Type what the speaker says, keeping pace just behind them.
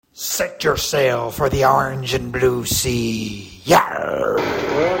Set your sail for the orange and blue sea. Yarr!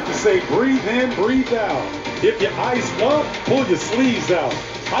 Well, you say breathe in, breathe out. If you ice up, pull your sleeves out.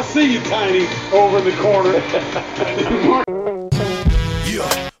 I see you, Tiny, over in the corner.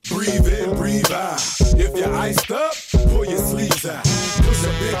 Yeah, breathe in, breathe out. If you're iced up, pull your sleeves out. Push a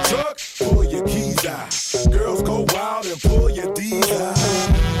big truck, pull your keys out. Girls go wild and pull your D's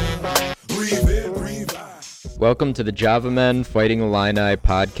out. Breathe in, breathe out. Welcome to the Java Men Fighting Illini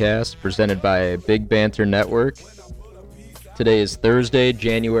podcast presented by Big Banter Network. Today is Thursday,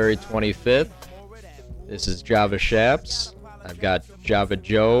 January 25th. This is Java Shaps. I've got Java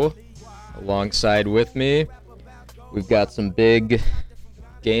Joe alongside with me. We've got some big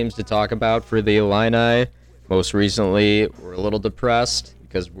games to talk about for the Illini. Most recently, we're a little depressed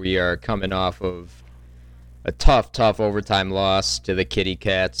because we are coming off of a tough overtime loss to the Kittie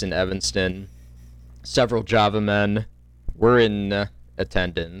Cats in Evanston. Several Java men were in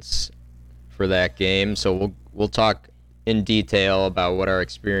attendance for that game, so we'll talk in detail about what our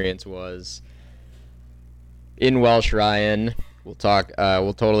experience was in Welsh Ryan. We'll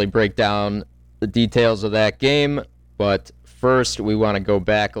totally break down the details of that game, but first we want to go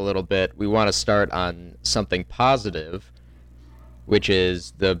back a little bit. We want to start on something positive, which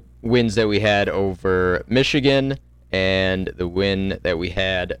is the wins that we had over Michigan and the win that we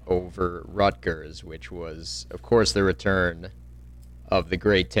had over Rutgers, which was, of course, the return of the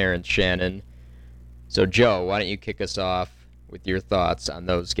great Terrence Shannon. So, Joe, why don't you kick us off with your thoughts on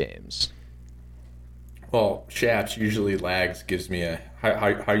those games? Well, Shaps usually lags gives me a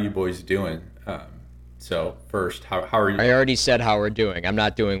how are you boys doing? So first, how are you? I already said how we're doing. I'm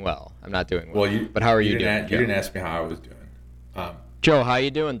not doing well. But how are you doing? You didn't ask me how I was doing. Joe, how are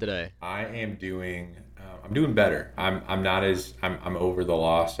you doing today? I am doing. I'm doing better. I'm over the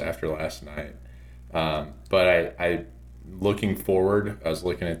loss after last night. But I looking forward. I was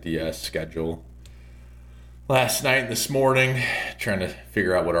looking at the schedule last night and this morning, trying to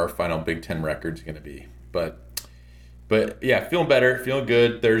figure out what our final Big Ten record is going to be. But yeah, feeling better, feeling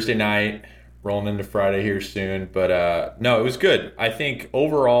good. Thursday night, rolling into Friday here soon. But no, it was good. I think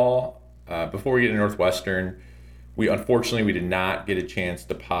overall, before we get to Northwestern, we did not get a chance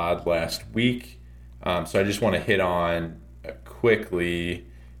to pod last week. So I just want to hit on quickly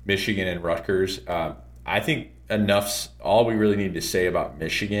Michigan and Rutgers. I think enough's all we really need to say about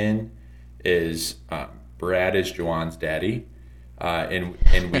Michigan is Brad is Juwan's daddy,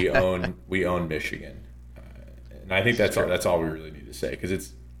 and we own Michigan, and I think that's all we really need to say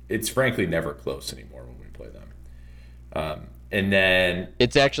because it's frankly never close anymore when we play them. And then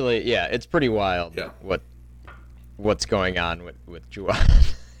it's actually it's pretty wild what's going on with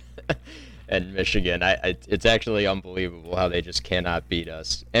Juwan and Michigan. It's actually unbelievable how they just cannot beat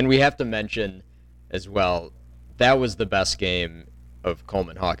us. And we have to mention as well that was the best game of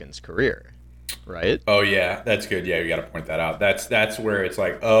Coleman Hawkins' career. Right? Oh yeah, that's good. Yeah, you got to point that out. That's where it's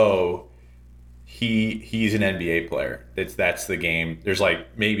like, oh, he's an NBA player. That's the game. There's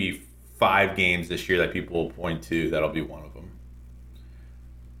like maybe 5 games this year that people will point to. That'll be one of them.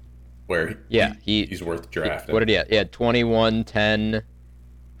 Where he's worth drafting. What did he have? He had 21, 10,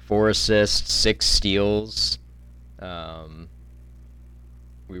 4 assists, 6 steals. We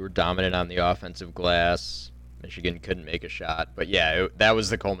were dominant on the offensive glass. Michigan couldn't make a shot, but that was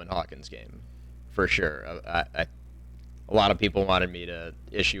the Coleman Hawkins game. For sure. A lot of people wanted me to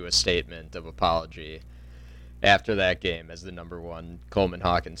issue a statement of apology after that game as the number one Coleman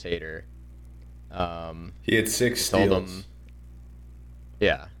Hawkins hater. He had 6 steals.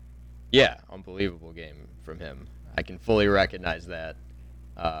 Unbelievable game from him. I can fully recognize that.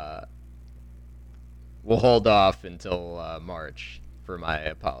 We'll hold off until March for my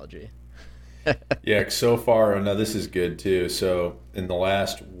apology. Yeah, so far, now this is good too. So in the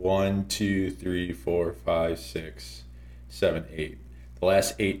last 1, 2, 3, 4, 5, 6, 7, 8, the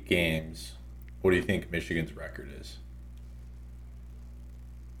last 8 games, what do you think Michigan's record is?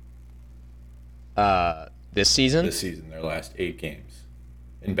 This season? This season, their last 8 games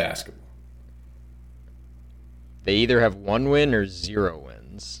in basketball. They either have 1 win or 0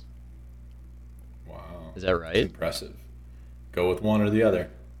 wins. Wow. Is that right? That's impressive. Go with one or the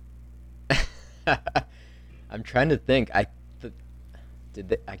other. I'm trying to think. I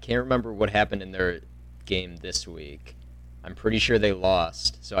can't remember what happened in their game this week. I'm pretty sure they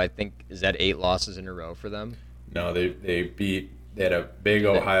lost. So I think, is that 8 losses in a row for them? No, they had a big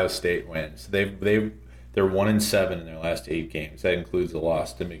Ohio State win. So they're 1-7 in their last 8 games. That includes a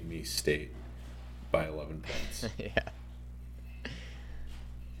loss to McNeese State by 11 points.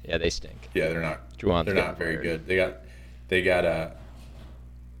 Yeah, they stink. Yeah, they're not. Juwan's they're not very good. They got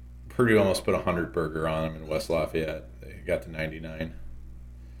Purdue almost put a 100 burger on them in West Lafayette. They got to 99.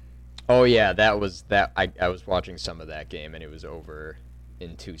 Oh yeah, that was that. I was watching some of that game and it was over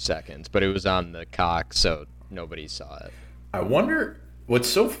in 2 seconds, but it was on the cock, so nobody saw it. I wonder what's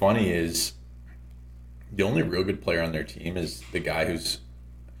so funny is the only real good player on their team is the guy who's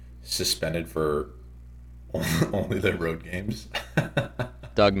suspended for only the road games.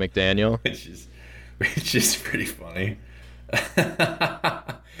 Doug McDaniel. Which is pretty funny.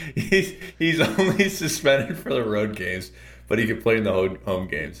 he's only suspended for the road games, but he can play in the home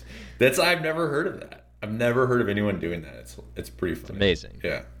games. I've never heard of that. I've never heard of anyone doing that. It's pretty funny. It's amazing.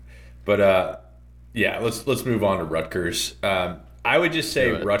 Yeah, but yeah, let's move on to Rutgers. I would just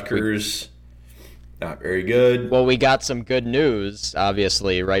say Rutgers not very good. Well, we got some good news,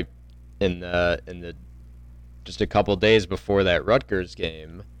 obviously, right in the just a couple days before that Rutgers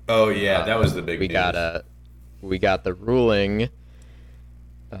game. Oh yeah, that was the big news. We got the ruling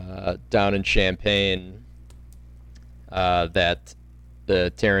down in Champaign that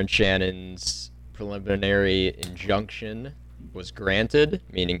the Terrence Shannon's preliminary injunction was granted,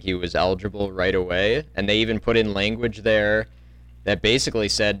 meaning he was eligible right away. And they even put in language there that basically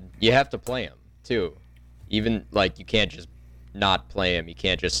said you have to play him too. Even like you can't just not play him. You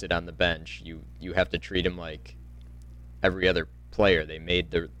can't just sit on the bench. You have to treat him like every other player. They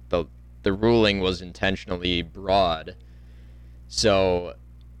made the ruling was intentionally broad. So,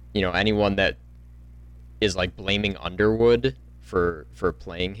 anyone that is like blaming Underwood for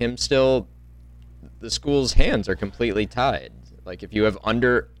playing him still, the school's hands are completely tied. Like if you have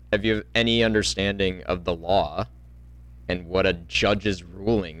any understanding of the law and what a judge's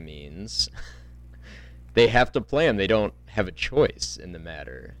ruling means, they have to play him. They don't have a choice in the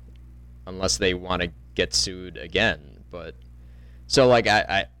matter unless they want to get sued again. But so like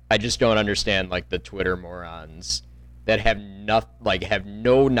I just don't understand like the Twitter morons that have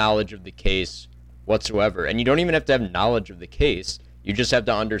no knowledge of the case whatsoever. And you don't even have to have knowledge of the case. You just have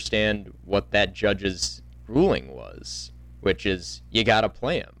to understand what that judge's ruling was, which is you got to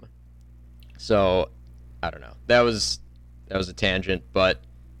play him. So, I don't know. That was a tangent, but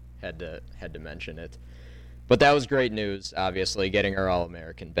had to mention it. But that was great news, obviously, getting our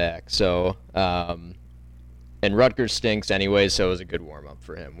All-American back. So, and Rutgers stinks anyway, so it was a good warm-up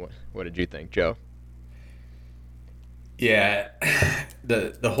for him. What did you think, Joe? Yeah,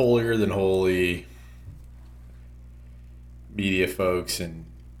 the holier than holy media folks, and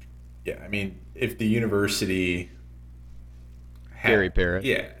yeah, I mean, if the university Gary Parrott,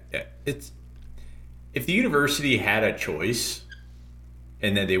 it's if the university had a choice,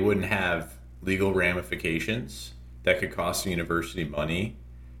 and then they wouldn't have legal ramifications that could cost the university money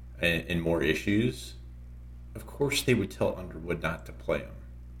and more issues, of course they would tell Underwood not to play him.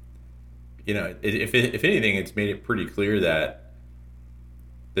 If anything, it's made it pretty clear that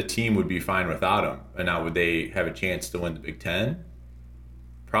the team would be fine without him. And now would they have a chance to win the Big Ten?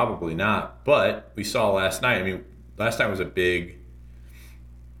 Probably not. But we saw last night. I mean, last night was a big.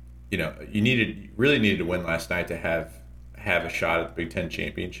 You really needed to win last night to have a shot at the Big Ten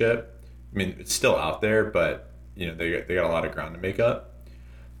championship. I mean, it's still out there, but they got a lot of ground to make up.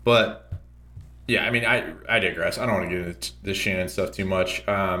 But yeah, I mean, I digress. I don't want to get into the Shannon stuff too much.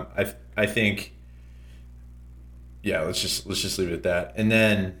 I think, yeah, let's just leave it at that. And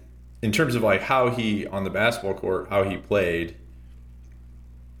then in terms of like how he on the basketball court, how he played,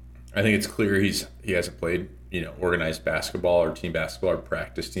 I think it's clear he hasn't played organized basketball or team basketball or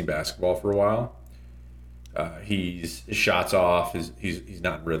practice team basketball for a while. His shots off. He's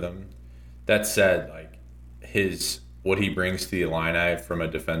not in rhythm. That said, like what he brings to the Illini from a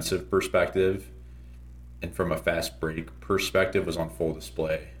defensive perspective and from a fast break perspective was on full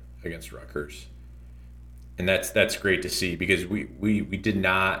display against Rutgers. And that's great to see because we did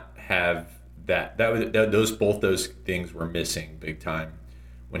not have that. Both those things were missing big time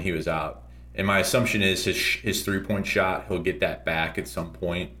when he was out. And my assumption is his 3-point shot, he'll get that back at some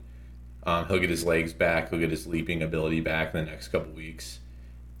point. He'll get his legs back. He'll get his leaping ability back in the next couple weeks.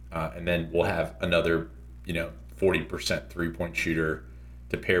 And then we'll have another, 40% 3-point shooter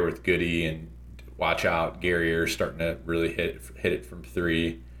to pair with Goody, and watch out. Gary Ayer's starting to really hit it from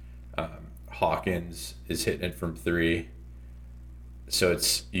 3. Hawkins is hitting it from 3. So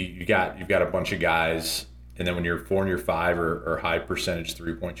it's you've got a bunch of guys, and then when you're 4 and you're 5 or high percentage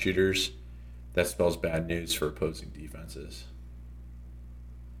 3-point shooters, that spells bad news for opposing defenses.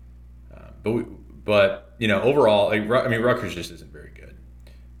 But overall, Rutgers just isn't very good.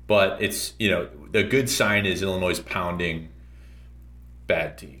 But it's the good sign is Illinois is pounding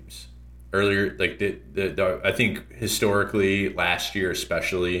bad teams. Earlier, like I think historically last year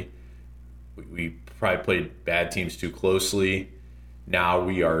especially, we probably played bad teams too closely. Now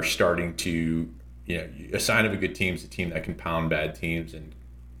we are starting to, a sign of a good team is a team that can pound bad teams and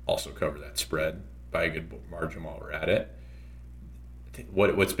also cover that spread by a good margin while we're at it. I think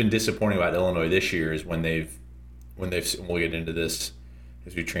what's been disappointing about Illinois this year is when they've we'll get into this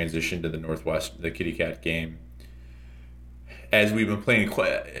as we transition to the Kitty Cat game. As we've been playing,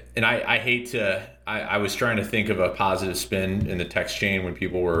 and I hate to, I was trying to think of a positive spin in the text chain when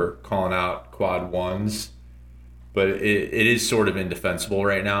people were calling out quad ones, but it is sort of indefensible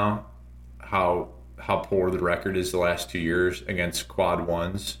right now how poor the record is the last 2 years against quad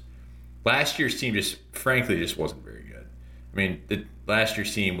ones. Last year's team just wasn't very good. I mean, last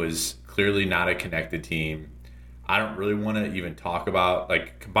year's team was clearly not a connected team. I don't really want to even talk about,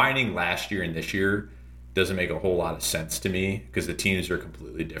 like, combining last year and this year doesn't make a whole lot of sense to me because the teams are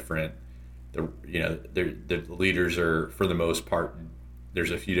completely different. The leaders are, for the most part,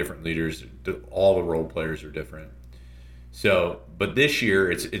 there's a few different leaders. All the role players are different. So, but this year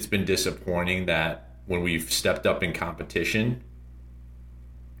it's been disappointing that when we've stepped up in competition,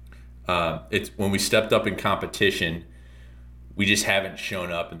 we just haven't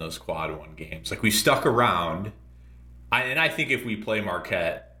shown up in those quad one games. Like, we've stuck around. I think if we play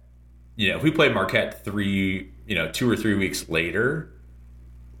Marquette, if we play Marquette 2 or 3 weeks later,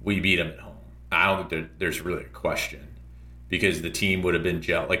 we beat them at home. I don't think there's really a question because the team would have been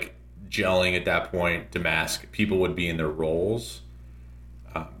gelling at that point. People would be in their roles.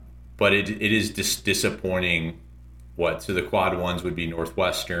 But it is disappointing. So the quad ones would be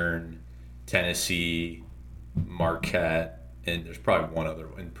Northwestern, Tennessee, Marquette, and there's probably one other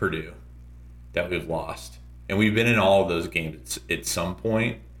one, Purdue, that we've lost. And we've been in all of those games at some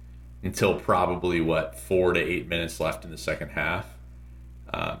point until probably 4 to 8 minutes left in the second half,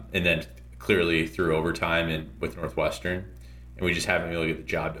 and then clearly through overtime and with Northwestern, and we just haven't been able to get the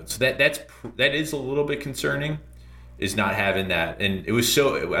job done. So that is a little bit concerning, is not having that. And it was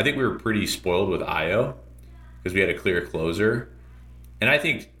I think we were pretty spoiled with Io because we had a clear closer, and I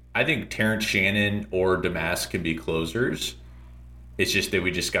think Terrence Shannon or Damask can be closers. It's just that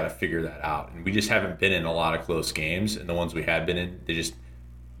we just got to figure that out, and we just haven't been in a lot of close games, and the ones we have been in, they just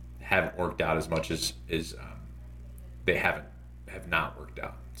haven't worked out as much as they have not worked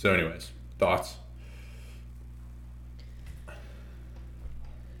out. So anyways, thoughts?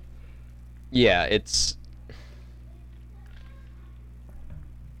 Yeah,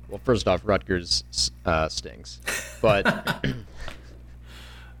 well, first off, Rutgers stinks, but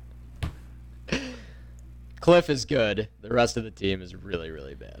Cliff is good. The rest of the team is really,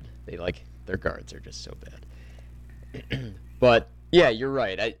 really bad. Their guards are just so bad. But yeah, you're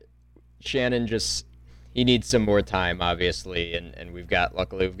right. Shannon he needs some more time, obviously, and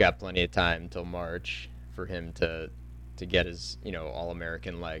luckily we've got plenty of time till March for him to get his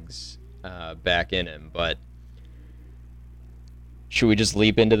All-American legs back in him. But should we just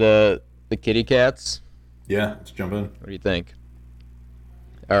leap into the Kitty Cats? Yeah, let's jump in. What do you think?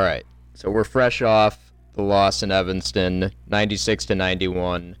 All right, so we're fresh off the loss in Evanston,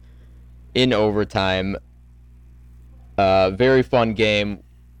 96-91 in overtime. Very fun game.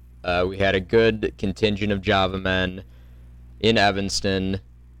 We had a good contingent of Java men in Evanston.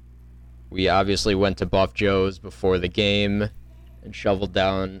 We obviously went to Buff Joe's before the game and shoveled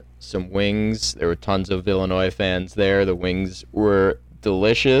down some wings. There were tons of Illinois fans there. The wings were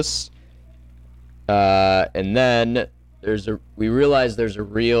delicious. And then we realized there's a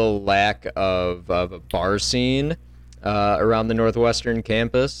real lack of a bar scene around the Northwestern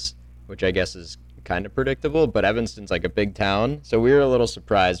campus, which I guess is kind of predictable, but Evanston's like a big town, so we were a little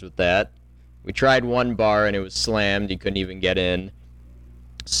surprised with that. We tried one bar and it was slammed. You couldn't even get in.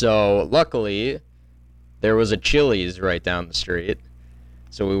 So luckily, there was a Chili's right down the street.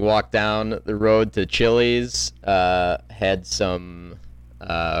 So we walked down the road to Chili's, had some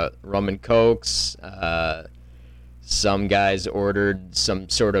rum and cokes. Some guys ordered some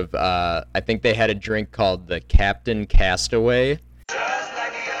sort of, I think they had a drink called the Captain Castaway. Just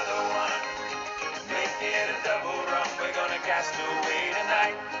like the other one, make it a double rum, we're gonna cast away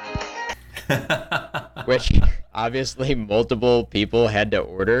tonight. Which obviously multiple people had to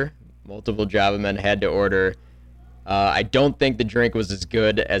order. Multiple Java men had to order. I don't think the drink was as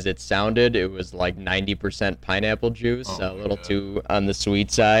good as it sounded. It was like 90% pineapple juice, a little too on the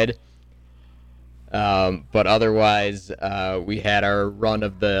sweet side. But otherwise, we had our run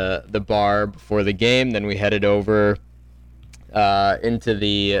of the bar before the game. Then we headed over into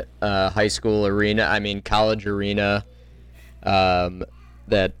the college arena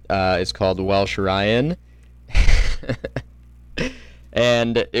that is called Welsh Ryan.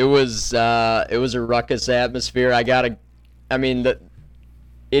 And it was a ruckus atmosphere.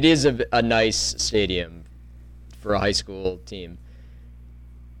 It is a nice stadium for a high school team.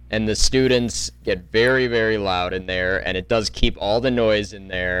 and the students get very, very loud in there, and it does keep all the noise in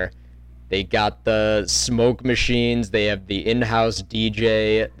there. They got the smoke machines. They have the in-house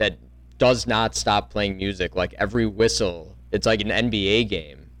DJ that does not stop playing music. Like every whistle, it's like an NBA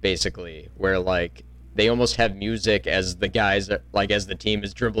game, basically, where like they almost have music as the guys, like as the team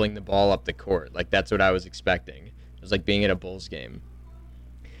is dribbling the ball up the court. Like that's what I was expecting. It was like being in a Bulls game.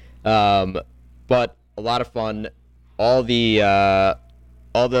 But a lot of fun. All the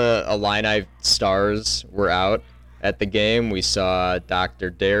Illini stars were out at the game. We saw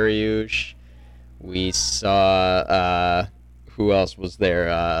Dr. Dariush. We saw who else was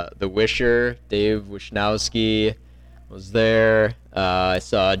there? The Wisher, Dave Wishnowski was there. I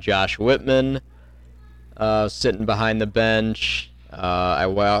saw Josh Whitman sitting behind the bench. I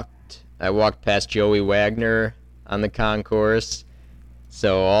walked past Joey Wagner on the concourse.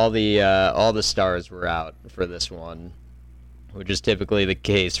 So all the stars were out for this one, which is typically the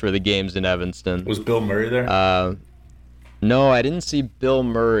case for the games in Evanston. Was Bill Murray there? No, I didn't see Bill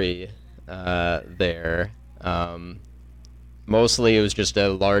Murray there. Mostly it was just a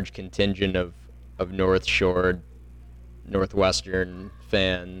large contingent of North Shore, Northwestern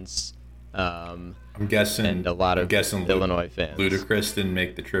fans. I'm guessing, and a lot of Illinois fans. Ludacris didn't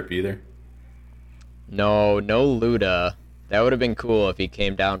make the trip either. No Luda. That would have been cool if he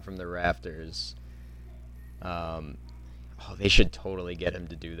came down from the rafters. They should totally get him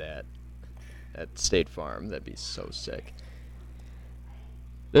to do that at State Farm. That'd be so sick.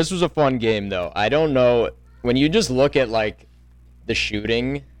 This was a fun game, though. I don't know. When you just look at, like, the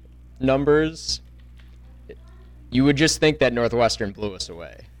shooting numbers, you would just think that Northwestern blew us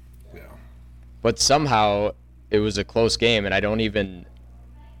away. Yeah. But somehow it was a close game, and I don't even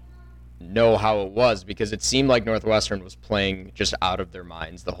know how it was, because it seemed like Northwestern was playing just out of their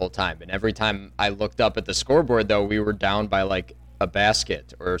minds the whole time. And every time I looked up at the scoreboard, though, we were down by like a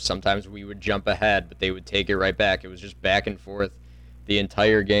basket, or sometimes we would jump ahead, but they would take it right back. It was just back and forth the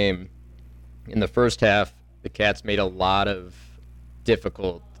entire game. In the first half, the Cats made a lot of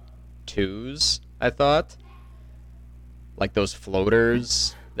difficult twos, I thought. Like those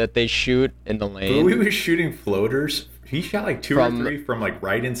floaters that they shoot in the lane. But we were shooting floaters. He shot like two or three from like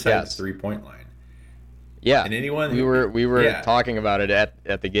right inside the 3-point line. Yeah. And anyone we were talking about it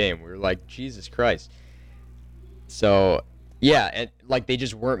at the game. We were like, Jesus Christ. So yeah, and like they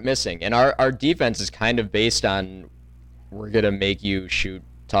just weren't missing. And our defense is kind of based on we're gonna make you shoot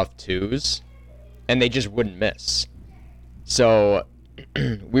tough twos, and they just wouldn't miss. So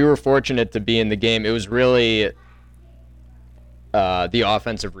we were fortunate to be in the game. It was really the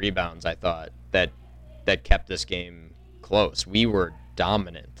offensive rebounds, I thought, that kept this game close. We were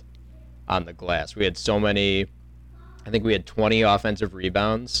dominant on the glass. We had so many, I think we had 20 offensive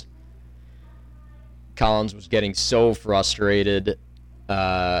rebounds. Collins was getting so frustrated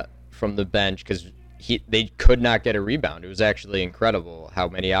from the bench because they could not get a rebound. It was actually incredible how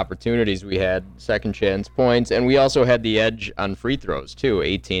many opportunities we had, second chance points, and we also had the edge on free throws too,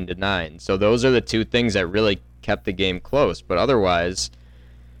 18-9. So those are the two things that really kept the game close. But otherwise,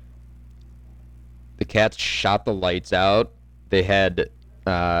 the Cats shot the lights out. They had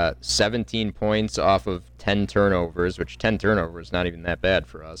 17 points off of 10 turnovers, which 10 turnovers is not even that bad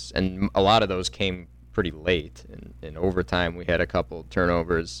for us. And a lot of those came pretty late. In overtime, we had a couple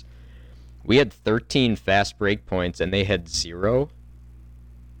turnovers. We had 13 fast break points, and they had 0.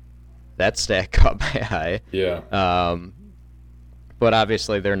 That stat caught my eye. Yeah. But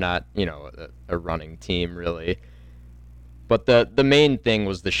obviously they're not, a running team, really. But the main thing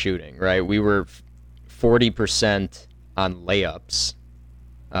was the shooting, right? We were 40% on layups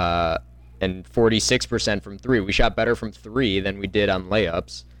and 46% from 3. We shot better from 3 than we did on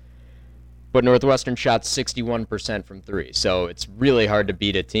layups. But Northwestern shot 61% from 3. So it's really hard to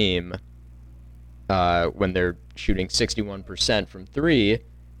beat a team when they're shooting 61% from 3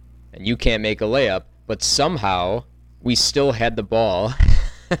 and you can't make a layup. But somehow we still had the ball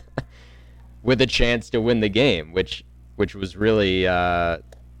with a chance to win the game, which was really kind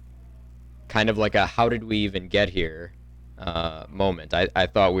of like a how did we even get here moment. I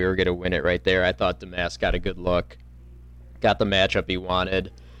thought we were going to win it right there. I thought Damas got a good look, got the matchup he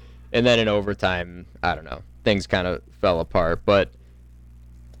wanted, and then in overtime, I don't know, things kind of fell apart. But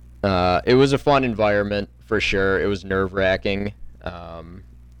it was a fun environment for sure. It was nerve-wracking. I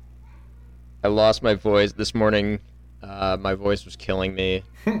lost my voice this morning. My voice was killing me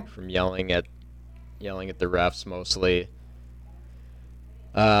from yelling at the refs mostly.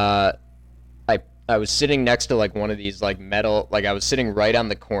 I was sitting next to like one of these like metal, like I was sitting right on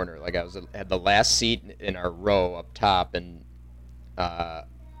the corner, like I had the last seat in our row up top, and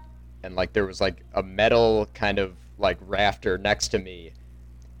like there was like a metal kind of like rafter next to me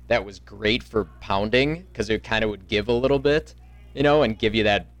that was great for pounding because it kind of would give a little bit, and give you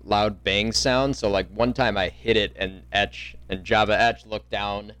that loud bang sound. So like one time I hit it and Java Etch looked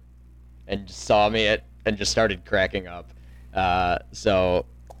down and saw me and just started cracking up. So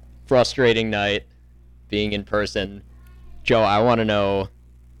frustrating night being in person. Joe, I want to know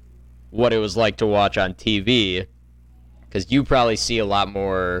what it was like to watch on TV, because you probably see a lot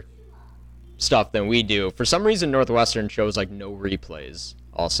more stuff than we do. For some reason, Northwestern shows like no replays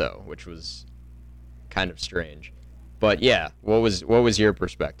also, which was kind of strange. But yeah, what was your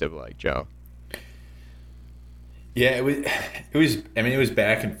perspective like, Joe? Yeah, it was. I mean, it was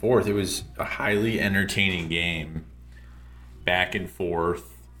back and forth. It was a highly entertaining game, back and forth.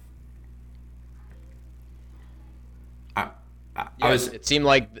 It seemed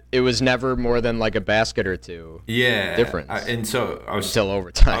like it was never more than like a basket or two. Yeah, difference. And so I was until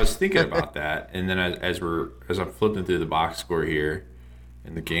overtime. I was thinking about that, and then as I'm flipping through the box score here,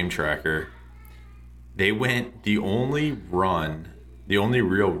 in the game tracker, they went the only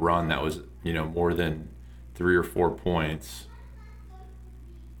real run that was more than 3 or 4 points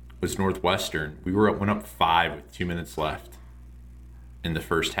was Northwestern. Went up 5 with 2 minutes left in the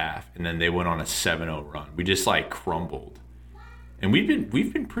first half, and then they went on a 7-0 run. We just like crumbled. And we've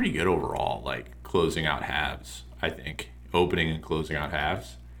been pretty good overall, like closing out halves, I think. Opening and closing out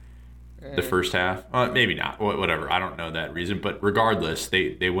halves. The first half. Maybe not. Whatever. I don't know that reason. But regardless,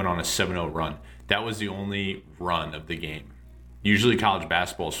 they went on a 7-0 run. That was the only run of the game. Usually college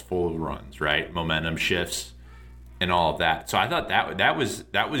basketball is full of runs, right? Momentum shifts and all of that. So I thought that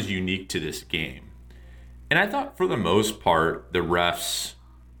was unique to this game. And I thought for the most part, the refs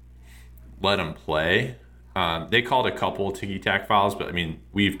let them play. They called a couple ticky-tack fouls, but I mean,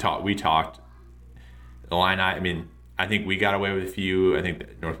 we talked. Illini, I mean, I think we got away with a few. I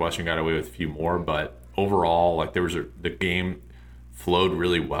think Northwestern got away with a few more, but overall, like the game flowed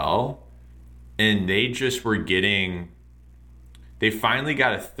really well, and they just were getting. They finally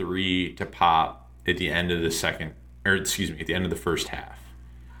got a 3 to pop at the end of at the end of the first half.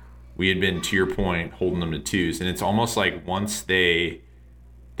 We had been, to your point, holding them to 2s, and it's almost like once they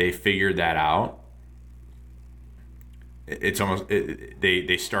figured that out. It's almost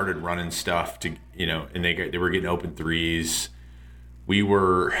they started running stuff to and they were getting open 3s. We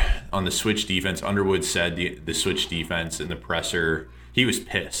were on the switch defense. Underwood said the switch defense and the presser. He was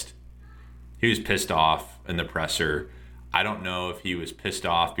pissed. He was pissed off in the presser. I don't know if he was pissed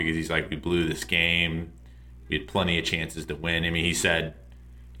off because he's like, we blew this game. We had plenty of chances to win. I mean, he said,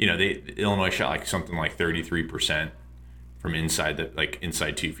 Illinois shot like something like 33% from inside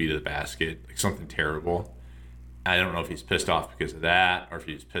 2 feet of the basket, like something terrible. I don't know if he's pissed off because of that or if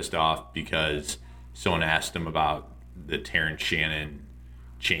he's pissed off because someone asked him about the Terrence Shannon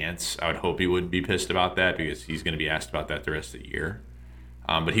chance. I would hope he wouldn't be pissed about that because he's going to be asked about that the rest of the year.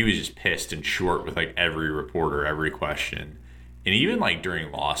 But he was just pissed and short with like every reporter, every question. And even like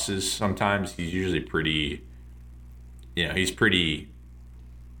during losses, sometimes he's usually pretty, he's pretty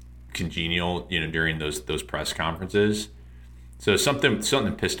congenial, during those press conferences. So something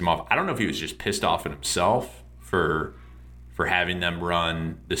pissed him off. I don't know if he was just pissed off at himself for having them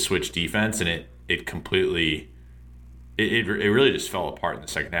run the switch defense, and it completely it really just fell apart in the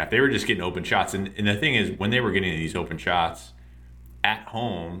second half. They were just getting open shots, and the thing is, when they were getting these open shots at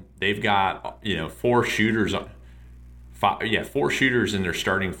home, they've got 4 shooters in their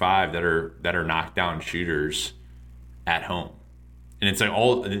starting 5 that are knockdown shooters at home, and it's like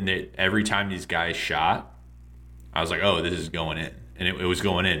every time these guys shot, I was like, oh, this is going in, and it was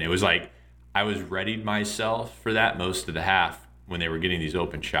going in. It was like I was readied myself for that most of the half when they were getting these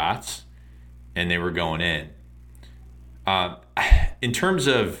open shots and they were going in. In terms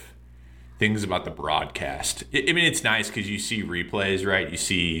of things about the broadcast, I mean, it's nice because you see replays, right? You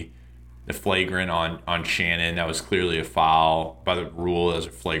see the flagrant on Shannon. That was clearly a foul. By the rule, that was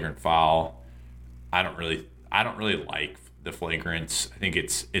a flagrant foul. I don't really like the flagrants. I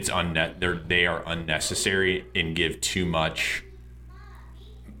think they are unnecessary and give too much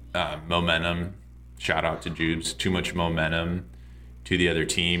momentum. Shout out to Jubes. Too much momentum to the other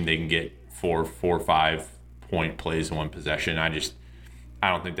team. They can get 4 or 5 point plays in one possession. I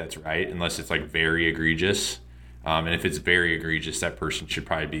don't think that's right unless it's like very egregious. And if it's very egregious, that person should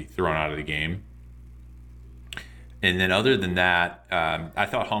probably be thrown out of the game. And then other than that, I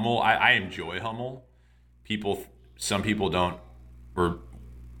thought Hummel. I enjoy Hummel. Some people don't.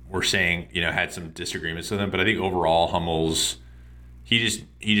 Were saying had some disagreements with him, but I think overall Hummel's. He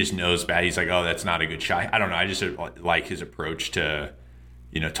just knows bad. He's like, oh, that's not a good shot. I don't know. I just like his approach to,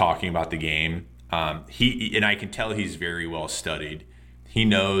 talking about the game. And I can tell he's very well studied. He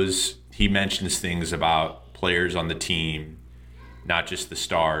mentions things about players on the team not just the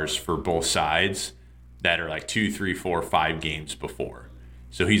stars, for both sides that are like 2, 3, 4, 5 games before.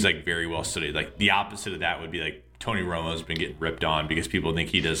 So he's like very well studied. Like the opposite of that would be like Tony Romo's been getting ripped on because people think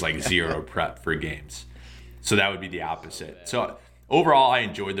he does like zero prep for games. So that would be the opposite. So overall, I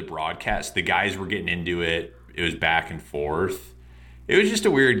enjoyed the broadcast. The guys were getting into it. It was back and forth. It was just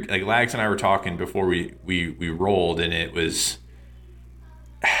a weird, like Lags and I were talking before we rolled, and it's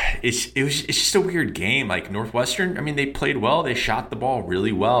just a weird game. Like Northwestern, I mean, they played well. They shot the ball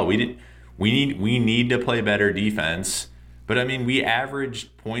really well. We need to play better defense. But I mean, we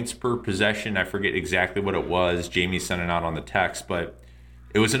averaged points per possession. I forget exactly what it was. Jamie sent it out on the text, but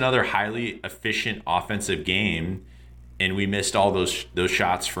it was another highly efficient offensive game, and we missed all those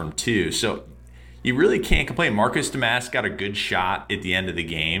shots from 2. So you really can't complain. Marcus Damas got a good shot at the end of the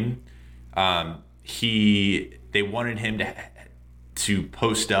game. They wanted him to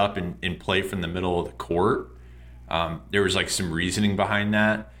post up and play from the middle of the court. There was like some reasoning behind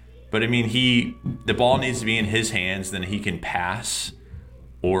that. But I mean, the ball needs to be in his hands, then he can pass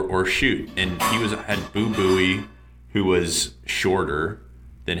or shoot. And he had Boo Buie, who was shorter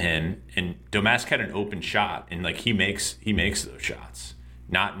than him, and Domask had an open shot, and like he makes those shots.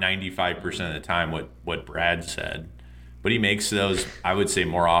 Not 95% of the time, what Brad said, but he makes those, I would say,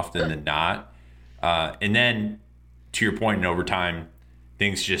 more often than not. And then to your point, in overtime,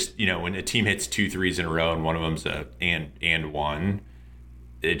 things just, when a team hits 2 threes in a row and one of them's and one,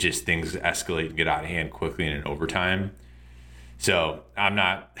 it just, things escalate and get out of hand quickly in an overtime. So I'm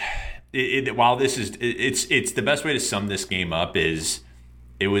not. While this is, it's the best way to sum this game up is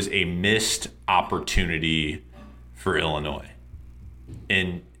it was a missed opportunity for Illinois.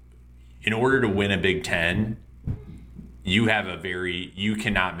 And in order to win a Big Ten, you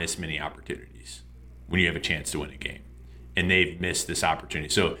cannot miss many opportunities when you have a chance to win a game. And they've missed this opportunity.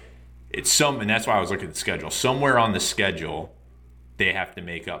 So and that's why I was looking at the schedule. Somewhere on the schedule, they have to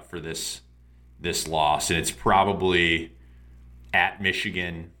make up for this loss. And it's probably at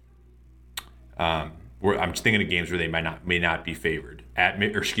Michigan. I'm just thinking of games where they may not be favored. At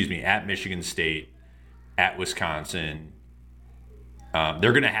Michigan State, at Wisconsin.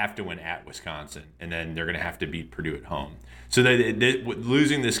 They're going to have to win at Wisconsin, and then they're going to have to beat Purdue at home. So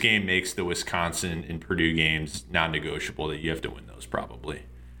losing this game makes the Wisconsin and Purdue games non-negotiable, that you have to win those probably,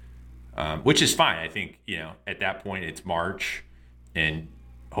 which is fine. I think, at that point it's March, and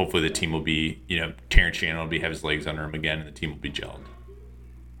hopefully the team will be, Terrence Shannon will have his legs under him again, and the team will be gelled.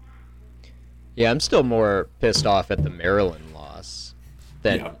 Yeah, I'm still more pissed off at the Maryland loss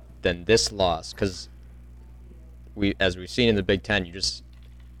than this loss, because as we've seen in the Big Ten,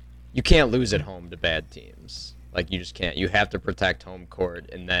 you can't lose at home to bad teams. Like, you just can't. You have to protect home court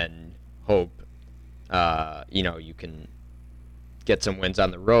and then hope, you can get some wins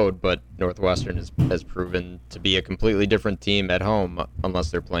on the road. But Northwestern has proven to be a completely different team at home, unless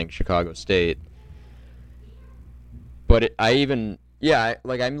they're playing Chicago State. But I'm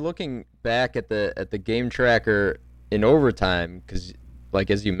looking back at the game tracker in overtime, because, like,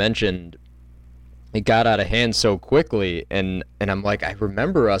 as you mentioned, it got out of hand so quickly, and I'm like, I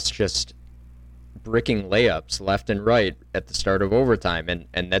remember us just bricking layups left and right at the start of overtime,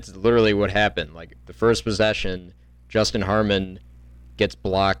 and that's literally what happened. Like, the first possession, Justin Harmon gets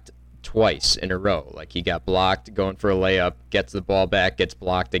blocked twice in a row. Like, he got blocked going for a layup, gets the ball back, gets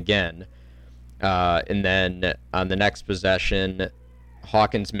blocked again. And then on the next possession,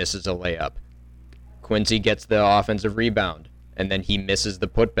 Hawkins misses a layup. Quincy gets the offensive rebound, and then he misses the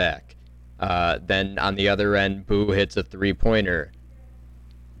putback. Then on the other end, Boo hits a three-pointer.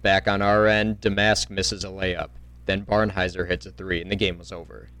 Back on our end, Damask misses a layup. Then Barnheiser hits a 3, and the game was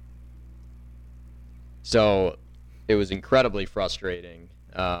over. So it was incredibly frustrating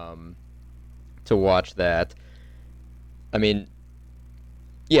to watch that. I mean,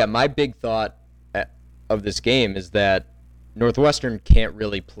 yeah, my big thought of this game is that Northwestern can't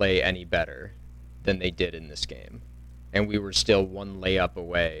really play any better than they did in this game. And we were still one layup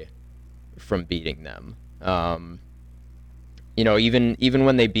away from beating them. Even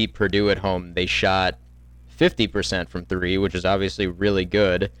when they beat Purdue at home, they shot 50% from 3, which is obviously really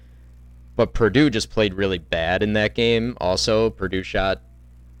good. But Purdue just played really bad in that game. Also, Purdue shot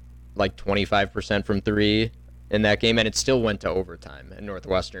like 25% from 3 in that game, and it still went to overtime. And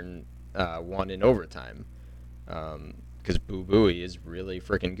Northwestern won in overtime because Boo Buie is really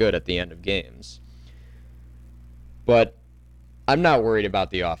freaking good at the end of games. But I'm not worried about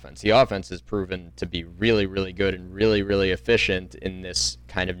the offense. The offense has proven to be really, really good and really, really efficient in this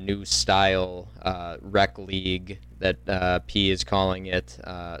kind of new style rec league that P is calling it,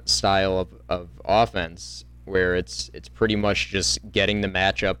 style of offense, where it's pretty much just getting the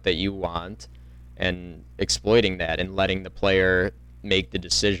matchup that you want and exploiting that and letting the player make the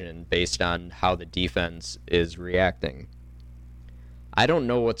decision based on how the defense is reacting. I don't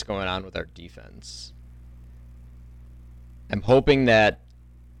know what's going on with our defense. I'm hoping that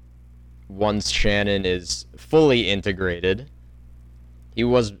once Shannon is fully integrated,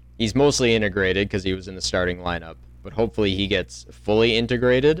 he's mostly integrated because he was in the starting lineup, but hopefully he gets fully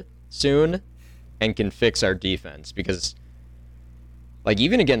integrated soon and can fix our defense, because like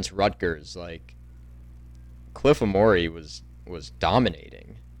even against Rutgers, like Cliff Amori was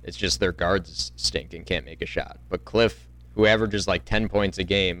dominating. It's just their guards stink and can't make a shot. But Cliff, who averages like 10 points a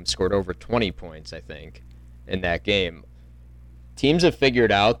game, scored over 20 points, I think, in that game. Teams have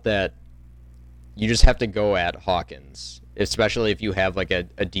figured out that you just have to go at Hawkins, especially if you have like a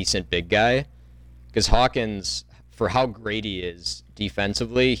decent big guy. Because Hawkins, for how great he is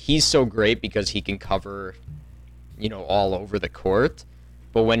defensively, he's so great because he can cover, all over the court.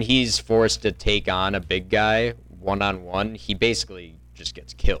 But when he's forced to take on a big guy one-on-one, he basically just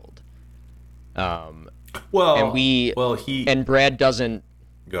gets killed. And Brad doesn't...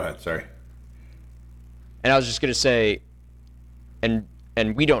 Go ahead, sorry. And I was just going to say, and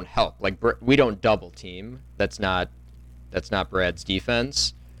we don't help. Like, we don't double team. That's not Brad's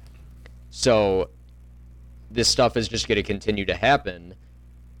defense. So this stuff is just going to continue to happen.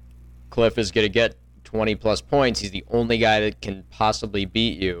 Cliff is going to get 20-plus points. He's the only guy that can possibly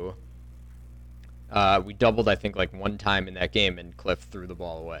beat you. We doubled, I think, like one time in that game, and Cliff threw the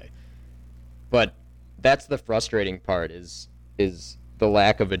ball away. But that's the frustrating part is the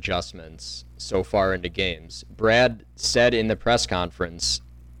lack of adjustments so far into games. Brad said in the press conference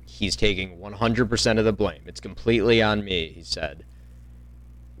he's taking 100% of the blame. It's completely on me, he said.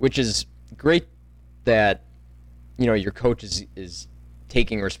 Which is great that, your coach is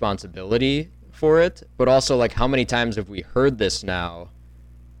taking responsibility for it, but also, like, how many times have we heard this now?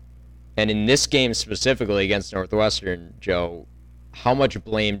 And in this game specifically against Northwestern, Joe, how much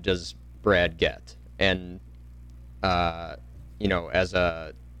blame does Brad get? And, as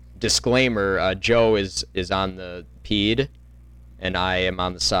a disclaimer, Joe is on the PED, and I am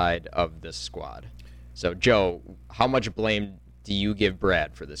on the side of this squad. So, Joe, how much blame do you give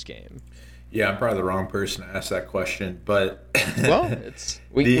Brad for this game? Yeah, I'm probably the wrong person to ask that question, but well, it's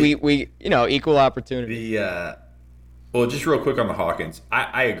we equal opportunity. Just real quick on the Hawkins,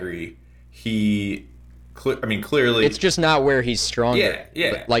 I agree. Clearly, it's just not where he's stronger.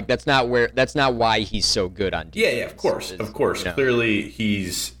 Yeah. But, like that's not why he's so good on defense. Yeah, of course. Clearly,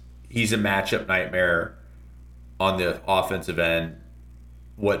 he's a matchup nightmare on the offensive end.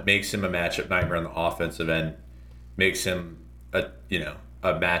 What makes him a matchup nightmare on the offensive end makes him a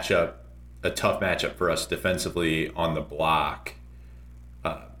tough matchup for us defensively on the block.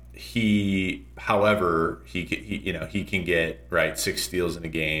 He can get 6 steals in a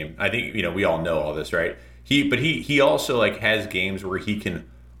game. I think we all know all this, right? He also has games where he can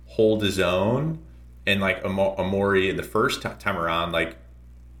hold his own, and Amori the first time around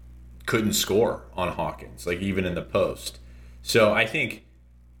couldn't score on Hawkins, even in the post. So I think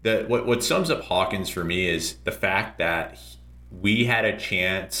that what sums up Hawkins for me is the fact that we had a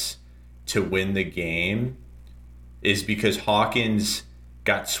chance to win the game is because Hawkins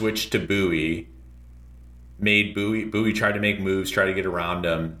got switched to Bowie, made Bowie tried to make moves, tried to get around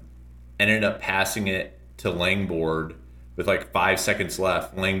him, ended up passing it to Langboard with 5 seconds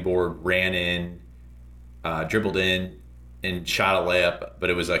left. Langboard ran in, dribbled in, and shot a layup, but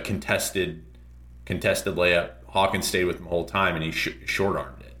it was a contested layup. Hawkins stayed with him the whole time, and he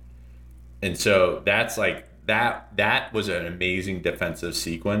short-armed it. And so that's that was an amazing defensive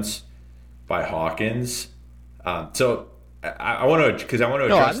sequence by Hawkins. So I want to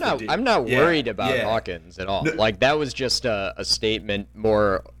address. No, I'm not worried about Hawkins at all. No. That was just a statement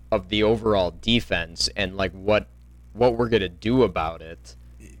more of the overall defense and what we're gonna do about it.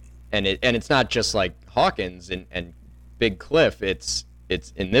 And it's not just Hawkins and Big Cliff. It's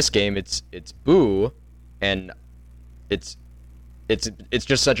in this game. It's Boo, and it's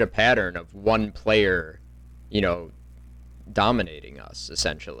just such a pattern of one player, dominating us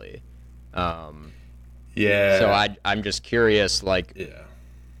essentially. Yeah. So I'm just curious,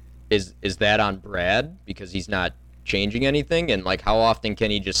 is that on Brad because he's not changing anything? And how often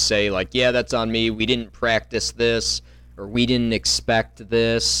can he just say yeah, that's on me. We didn't practice this, or we didn't expect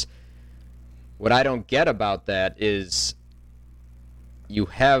this. What I don't get about that is you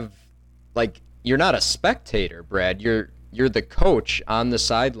have you're not a spectator, Brad. You're the coach on the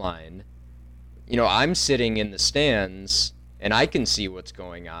sideline. I'm sitting in the stands, and I can see what's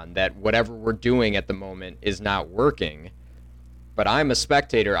going on, that whatever we're doing at the moment is not working. But I'm a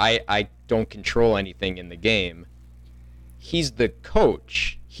spectator. I don't control anything in the game. He's the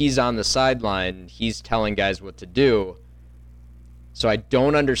coach. he's on the sideline, he's telling guys what to do. So I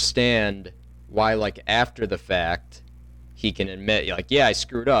don't understand why, like, after the fact, he can admit, like, yeah, I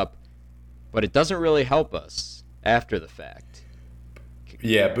screwed up, but it doesn't really help us after the fact.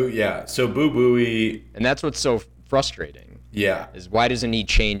 Yeah. So Boo Booey, and that's what's so frustrating. Yeah, is why doesn't he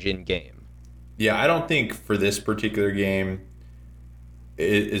change in game? Yeah, I don't think for this particular game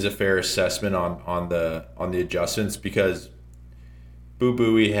it is a fair assessment on the adjustments, because Boo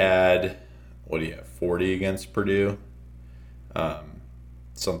Booey had, what do you have, 40 against Purdue,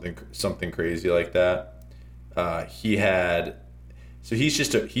 something crazy like that. He's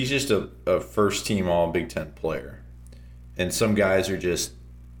just a first team All Big Ten player. And some guys are just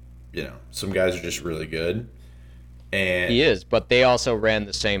really good. And he is, but they also ran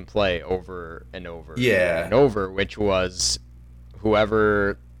the same play over and over and over, which was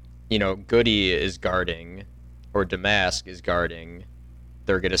whoever, Goody is guarding or Damask is guarding,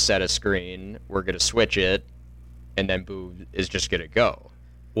 they're going to set a screen, we're going to switch it, and then Boo is just going to go.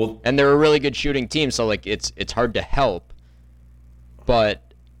 Well, and they're a really good shooting team, so like it's hard to help,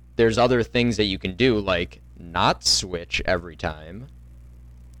 but there's other things that you can do, like not switch every time,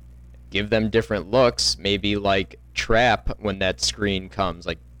 give them different looks, maybe like trap when that screen comes,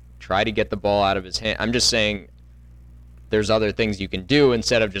 like try to get the ball out of his hand. I'm just saying there's other things you can do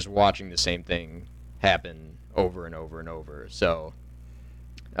instead of just watching the same thing happen over and over and over. So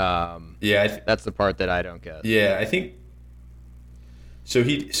that's the part that I don't get. Yeah, I think so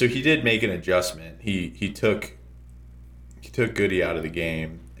he did make an adjustment. He took Goody out of the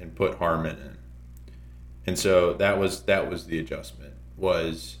game and put Harmon in. And so that was the adjustment,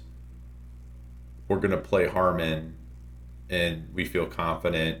 was we're going to play Harmon and we feel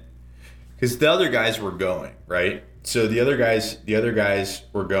confident because the other guys were going, right? So the other guys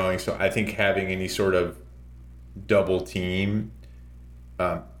were going. So I think having any sort of double team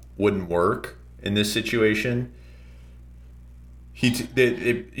wouldn't work in this situation.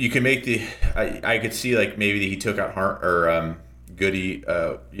 You can make I could see like maybe he took out Goody,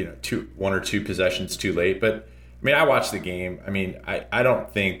 1 or 2 possessions too late. But I mean, I watched the game. I mean, I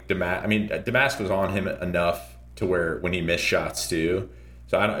don't think Damask was on him enough to where when he missed shots too.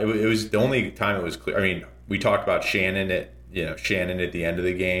 So it was the only time it was clear. I mean, we talked about Shannon at the end of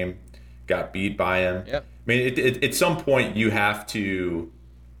the game, got beat by him. Yep. I mean, at some point you have to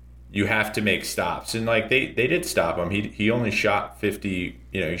make stops, and like they did stop him. He only shot 50.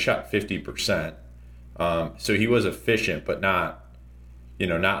 He shot 50%. So he was efficient, but not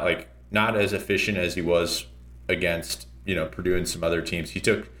as efficient as he was against Purdue and some other teams. He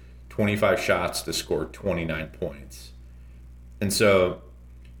took 25 shots to score 29 points, and so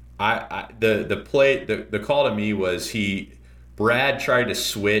the call to me was Brad tried to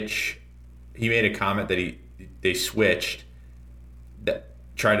switch. He made a comment that they switched, that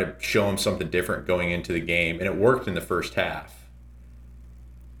tried to show him something different going into the game, and it worked in the first half.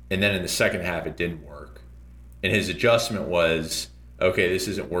 And then in the second half, it didn't work. And his adjustment was, okay, this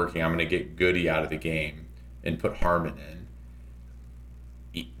isn't working. I'm going to get Goody out of the game and put Harmon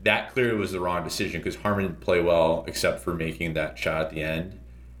in. That clearly was the wrong decision because Harmon didn't play well except for making that shot at the end.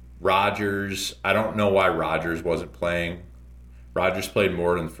 Rogers, I don't know why Rogers wasn't playing. Rogers played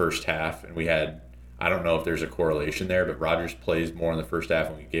more in the first half, and I don't know if there's a correlation there, but Rogers plays more in the first half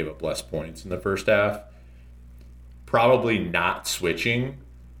and we gave up less points in the first half. Probably not switching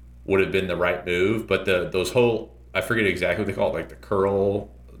would have been the right move, but those whole, I forget exactly what they call it, like the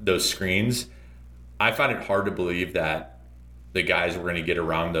curl, those screens, I find it hard to believe that the guys were going to get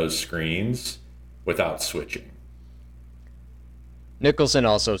around those screens without switching. Nicholson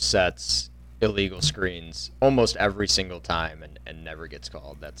also sets illegal screens almost every single time and never gets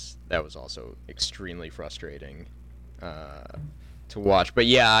called. That was also extremely frustrating to watch. But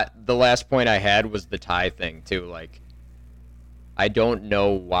yeah, the last point I had was the Ty thing too. Like, I don't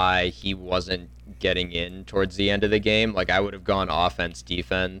know why he wasn't getting in towards the end of the game. Like, I would have gone offense,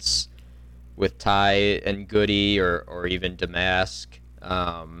 defense with Ty and Goody or even Damask.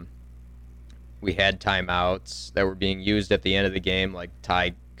 We had timeouts that were being used at the end of the game. Like,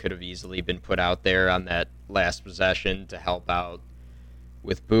 Ty could have easily been put out there on that last possession to help out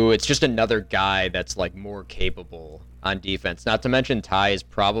with Boo. It's just another guy that's like more capable on defense. Not to mention Ty is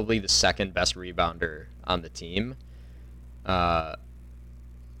probably the second best rebounder on the team.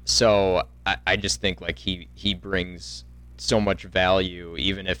 So I just think like he brings so much value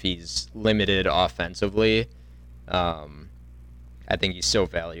even if he's limited offensively. I think he's so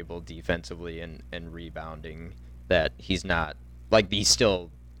valuable defensively and rebounding that he's not like he's still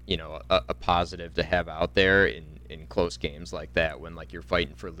a positive to have out there in close games like that when like you're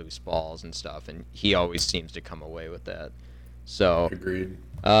fighting for loose balls and stuff, and he always seems to come away with that. So, Agreed.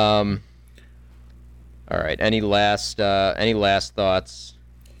 all right. Any last thoughts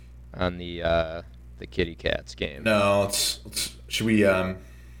on the Kitty Cats game? No, let's should we well,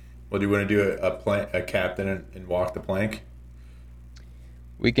 do you want to do a captain and walk the plank?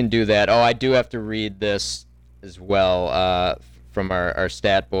 We can do that. Oh, I do have to read this as well. From our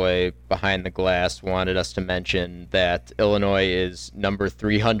stat boy behind the glass wanted us to mention that Illinois is number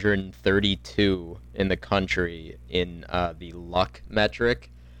 332 in the country in the luck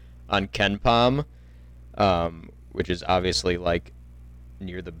metric on KenPom, which is obviously like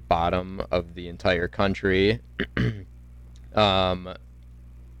near the bottom of the entire country.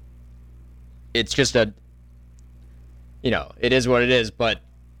 It's just it is what it is, but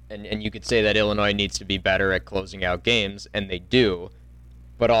and you could say that Illinois needs to be better at closing out games, and they do,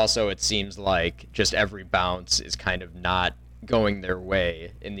 but also it seems like just every bounce is kind of not going their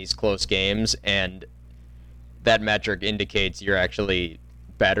way in these close games, and that metric indicates you're actually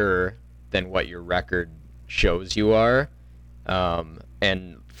better than what your record shows you are.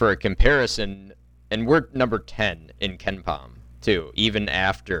 And for a comparison, and we're number 10 in KenPom, too, even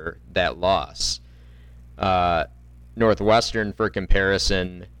after that loss. Northwestern, for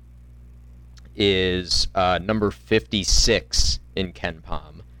comparison, is number 56 in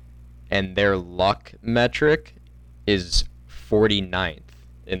KenPom, and their luck metric is 49th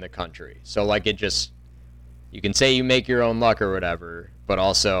in the country. So, like, you can say you make your own luck or whatever, but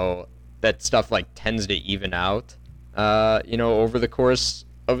also that stuff, like, tends to even out, over the course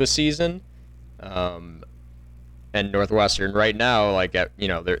of a season. And Northwestern right now, like,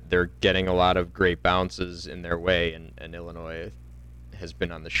 they're getting a lot of great bounces in their way, and Illinois has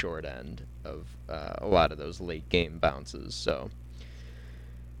been on the short end of a lot of those late game bounces. So,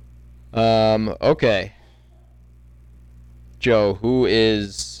 okay, Joe, who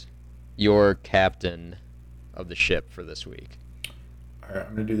is your captain of the ship for this week? All right,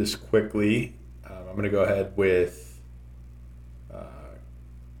 I'm going to do this quickly. I'm going to go ahead with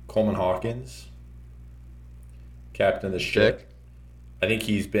Coleman Hawkins, captain of the ship. I think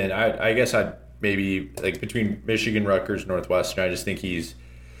he's been. I guess I'd maybe like between Michigan, Rutgers, Northwestern. I just think he's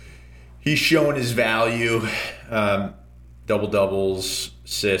shown his value. Double doubles,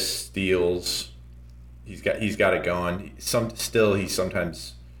 assists, steals. He's got it going. He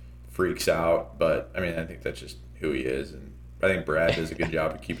sometimes freaks out, but I mean I think that's just who he is, and I think Brad does a good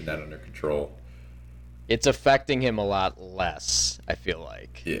job of keeping that under control. It's affecting him a lot less, I feel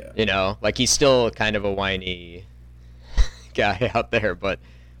like. Yeah. Like he's still kind of a whiny guy out there, but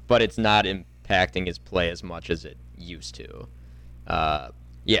it's not impacting his play as much as it used to.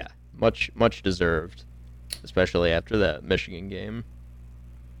 Yeah, much deserved, especially after that Michigan game.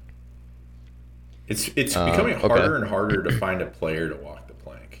 It's becoming harder and harder to find a player to walk the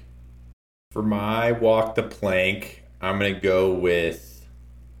plank. For my walk the plank, I'm going to go with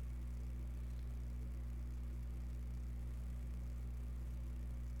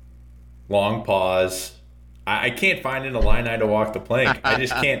long pause. I can't find an Illini to walk the plank. I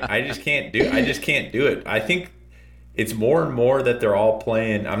just can't do it. I think it's more and more that they're all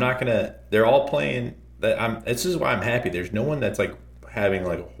playing. They're all playing. This is why I'm happy. There's no one that's like having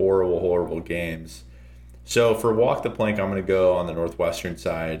like horrible games. So for walk the plank, I'm going to go on the Northwestern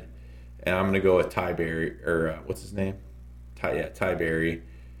side, and I'm going to go with Ty Berry, or what's his name? Ty Berry.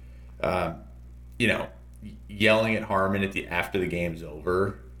 Yelling at Harmon after the game's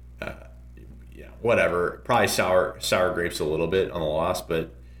over. Whatever. Probably sour grapes a little bit on the loss,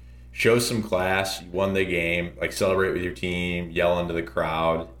 but show some class. You won the game. Like, celebrate with your team. Yell into the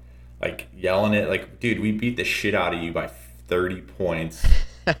crowd. Like, yelling it. Like, dude, we beat the shit out of you by 30 points.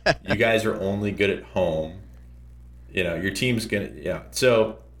 You guys are only good at home. Your team's going to... Yeah.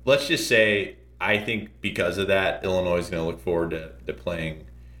 So, let's just say, I think because of that, Illinois is going to look forward to playing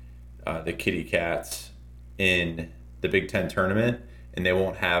the Kitty Cats in the Big Ten tournament. And they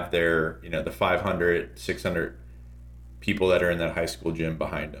won't have their, the 500, 600 people that are in that high school gym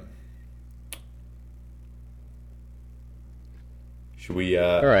behind them. Should we?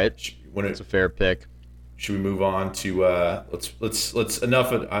 All right, that's a fair pick. Should we move on to? Let's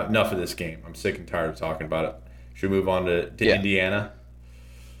enough of this game. I'm sick and tired of talking about it. Should we move on to Indiana?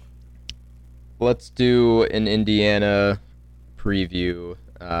 Let's do an Indiana preview.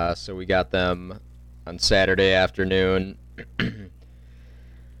 So we got them on Saturday afternoon.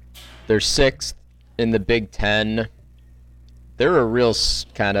 They're 6th in the Big Ten. They're a real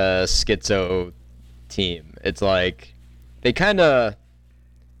kind of schizo team. It's like they kind of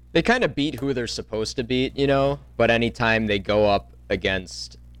beat who they're supposed to beat, but anytime they go up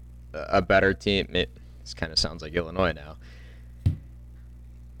against a better team, this kind of sounds like Illinois now.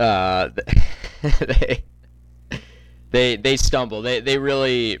 They stumble. They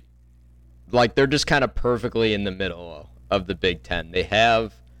really, like, they're just kind of perfectly in the middle of the Big Ten. They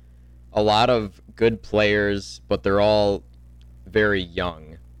have a lot of good players, but they're all very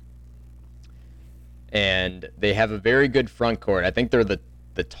young. And they have a very good front court. I think they're the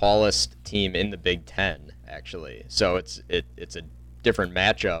tallest team in the Big Ten, actually. So it's a different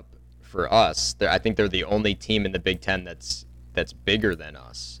matchup for us. I think they're the only team in the Big Ten that's bigger than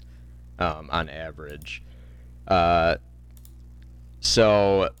us on average.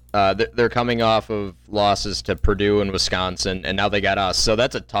 So they're coming off of losses to Purdue and Wisconsin, and now they got us. So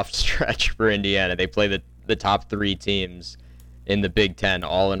that's a tough stretch for Indiana. They play the top three teams in the Big Ten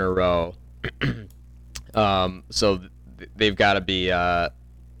all in a row. So they've got to be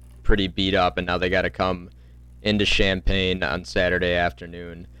pretty beat up, and now they got to come into Champaign on Saturday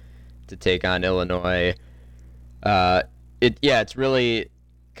afternoon to take on Illinois. It's really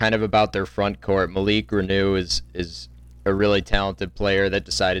kind of about their front court. Malik Renew is a really talented player that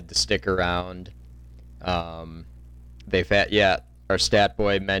decided to stick around. Our stat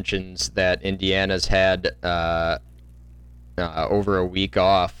boy mentions that Indiana's had over a week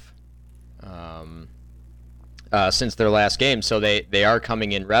off since their last game, so they are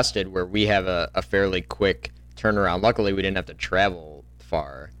coming in rested, where we have a fairly quick turnaround. Luckily, we didn't have to travel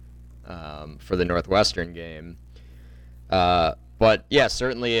far for the Northwestern game. But yeah,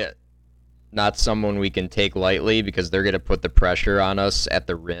 certainly not someone we can take lightly, because they're going to put the pressure on us at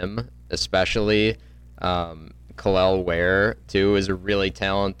the rim, especially. Kalel Ware, too, is a really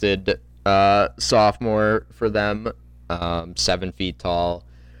talented sophomore for them, 7 feet tall.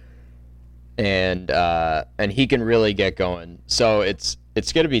 And he can really get going. So it's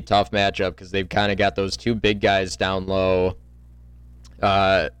going to be a tough matchup, because they've kind of got those two big guys down low.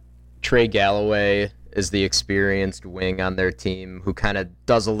 Trey Galloway is the experienced wing on their team, who kind of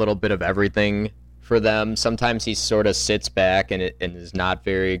does a little bit of everything for them. Sometimes he sort of sits back and is not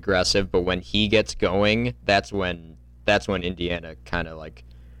very aggressive, but when he gets going, that's when Indiana kind of like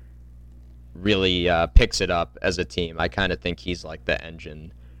really picks it up as a team. I kind of think he's like the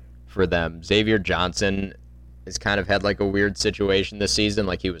engine for them. Xavier Johnson has kind of had like a weird situation this season.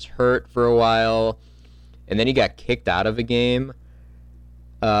 Like, he was hurt for a while, and then he got kicked out of a game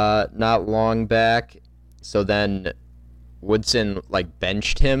not long back. So then Woodson like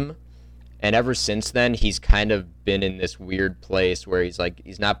benched him, and ever since then he's kind of been in this weird place where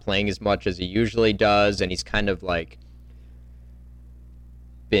he's not playing as much as he usually does, and he's kind of like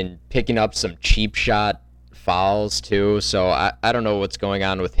been picking up some cheap shot fouls too. So I don't know what's going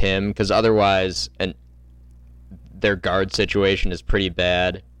on with him, because otherwise, and their guard situation is pretty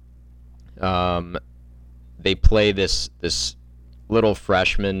bad. They play this little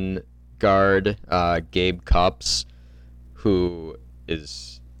freshman guard, Gabe Cups, who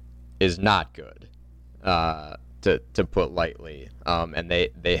is not good, to put lightly, and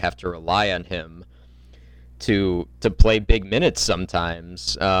they have to rely on him to play big minutes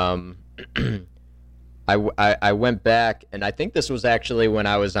sometimes. I went back, and I think this was actually when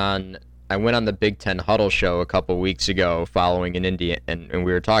I went on the Big Ten Huddle show a couple weeks ago following an Indiana, and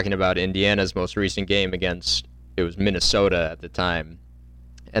we were talking about Indiana's most recent game against, it was Minnesota at the time,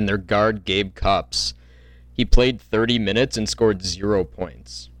 and their guard, Gabe Cups, he played 30 minutes and scored 0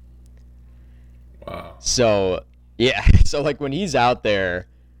 points. Wow. So, yeah, so like when he's out there,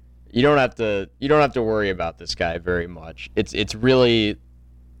 you don't have to worry about this guy very much. It's really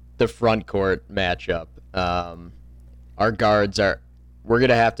the front court matchup. Our guards we're going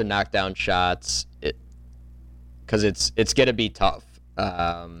to have to knock down shots because it's going to be tough.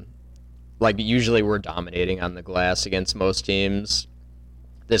 Like, usually we're dominating on the glass against most teams.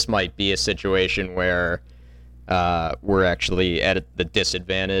 This might be a situation where we're actually at the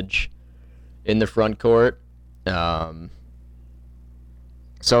disadvantage in the front court.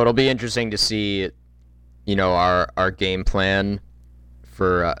 So it'll be interesting to see, our game plan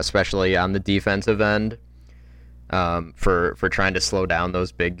for especially on the defensive end, for trying to slow down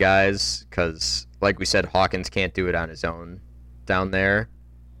those big guys, because like we said, Hawkins can't do it on his own down there.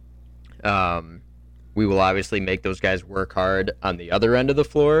 We will obviously make those guys work hard on the other end of the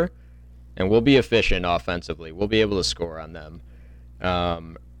floor, and we'll be efficient offensively. We'll be able to score on them.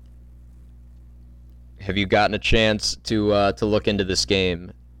 Have you gotten a chance to look into this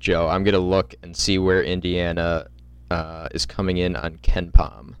game, Joe? I'm going to look and see where Indiana is coming in on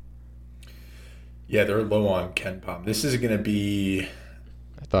KenPom. Yeah, they're low on KenPom. This is going to be,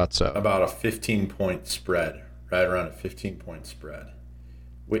 I thought so, about a 15-point spread, right around a 15-point spread.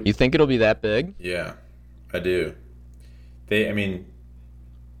 You think it'll be that big? Yeah, I do.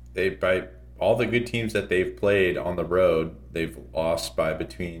 By all the good teams that they've played on the road, they've lost by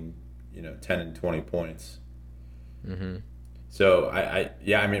between 10 and 20 points. Mm-hmm. So I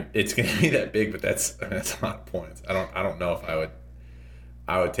mean, it's going to be that big, but that's a lot of points. I don't know if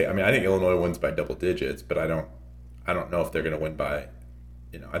I would take. I mean, I think Illinois wins by double digits, but I don't know if they're going to win by,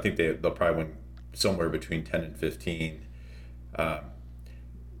 I think they'll probably win somewhere between 10 and 15.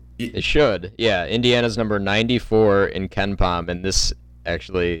 They should. Yeah, Indiana's number 94 in KenPom, and this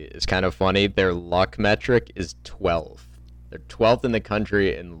actually is kind of funny. Their luck metric is 12. They're 12th in the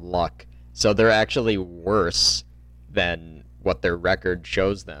country in luck. So they're actually worse than what their record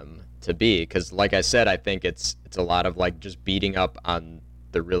shows them to be. Because, like I said, I think it's a lot of like just beating up on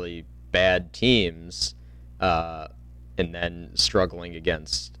the really bad teams, and then struggling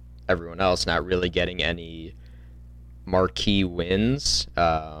against everyone else, not really getting any marquee wins,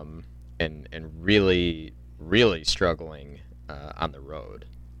 and really struggling on the road.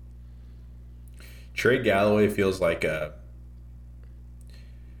 Trey Galloway feels like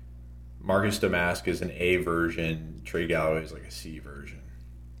Marcus Damask is an A version. Trey Galloway is like a C version.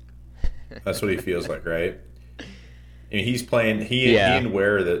 That's what he feels like, right? I mean, he's playing. He and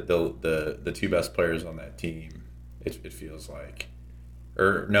Ware are the two best players on that team. It feels like,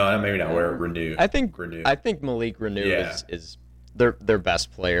 or no, maybe not Ware. Renew. I think Malik Renew is their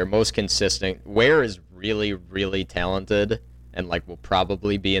best player, most consistent. Ware is really talented, and like will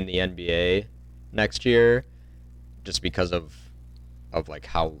probably be in the NBA next year, just because of like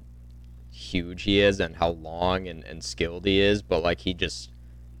how huge he is and how long and skilled he is. But like he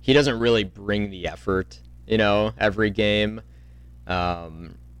doesn't really bring the effort, every game.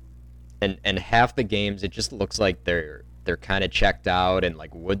 And half the games it just looks like they're kind of checked out, and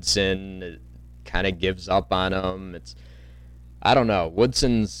like Woodson kind of gives up on him. I don't know.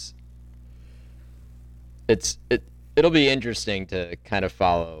 Woodson's it'll be interesting to kind of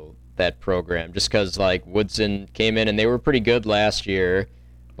follow that program, just because like Woodson came in and they were pretty good last year,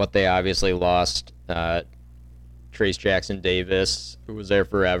 but they obviously lost Trace Jackson Davis, who was there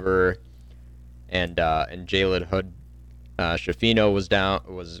forever, and Jalen Hood Shafino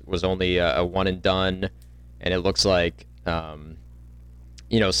was only a one and done, and it looks like some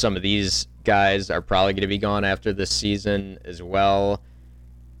of these guys are probably going to be gone after this season as well.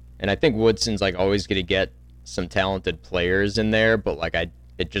 And I think Woodson's like always going to get some talented players in there, but like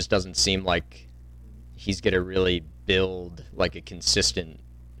it just doesn't seem like he's going to really build like a consistent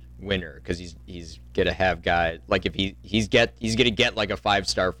winner, because he's going to have guys like if he's going to get like a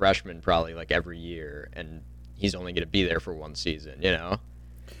 5-star freshman probably like every year, and he's only going to be there for one season,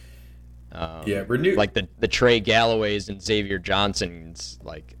 Renew like the Trey Galloways and Xavier Johnsons,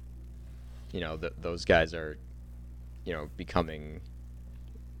 like those guys are becoming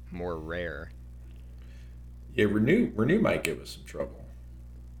more rare. Yeah, Renew might give us some trouble.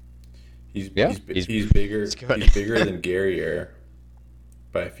 He's bigger. He's bigger than Guerriere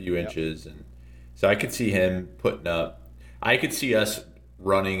by a few inches, and so I could see him putting up. I could see us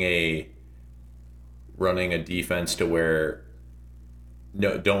running a defense to where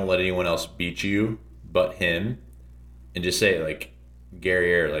don't let anyone else beat you but him, and just say like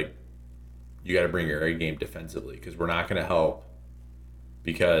Guerriere, like you got to bring your A game defensively, because we're not going to help,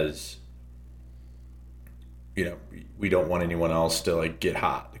 because we don't want anyone else to like get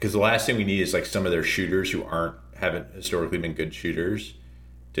hot, because the last thing we need is like some of their shooters who haven't historically been good shooters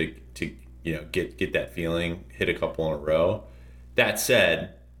to get that feeling, hit a couple in a row. That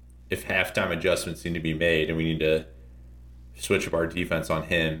said, if halftime adjustments need to be made and we need to switch up our defense on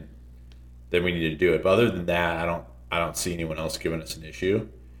him, then we need to do it. But other than that, I don't see anyone else giving us an issue.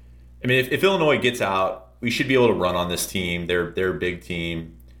 I mean, if Illinois gets out, we should be able to run on this team. They're a big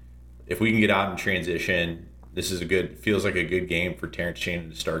team. If we can get out in transition, this is feels like a good game for Terrence Shannon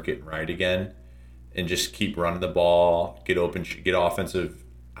to start getting right again, and just keep running the ball, get open, get offensive.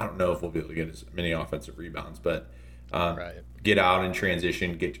 I don't know if we'll be able to get as many offensive rebounds, but get out in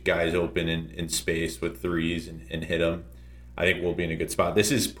transition, get guys open in space with threes and hit them. I think we'll be in a good spot.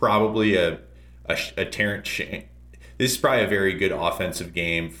 This is probably a Terrence Shannon. This is probably a very good offensive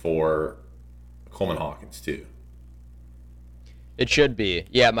game for Coleman Hawkins too. It should be.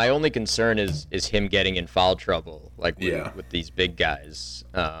 Yeah, my only concern is him getting in foul trouble, like with these big guys,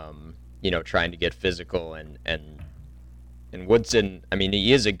 trying to get physical, and Woodson. I mean,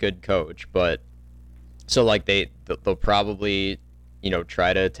 he is a good coach, but so like they'll probably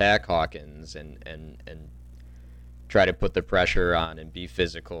try to attack Hawkins and try to put the pressure on and be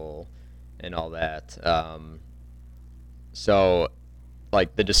physical and all that. So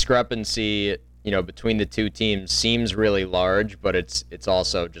like the discrepancy between the two teams seems really large, but it's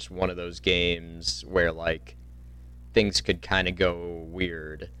also just one of those games where like things could kind of go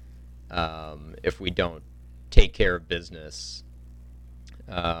weird if we don't take care of business.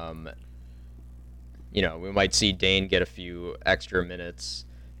 we might see Dane get a few extra minutes.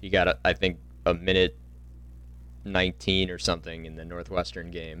 He got, I think, a minute 19 or something in the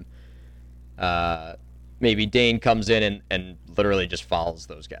Northwestern game. Maybe Dane comes in and literally just fouls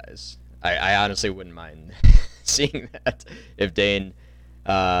those guys. I honestly wouldn't mind seeing that if Dane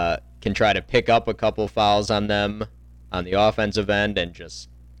can try to pick up a couple fouls on them on the offensive end and just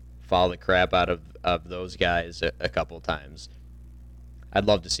foul the crap out of those guys a couple times. I'd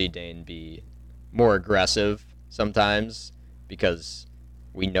love to see Dane be more aggressive sometimes because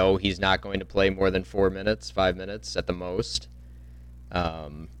we know he's not going to play more than 5 minutes at the most.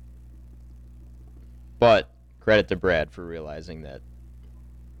 But credit to Brad for realizing that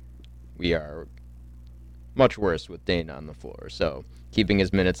we are much worse with Dane on the floor. So keeping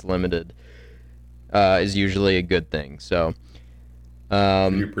his minutes limited is usually a good thing. So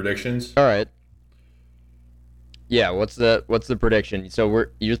your predictions? All right. Yeah, what's the prediction? So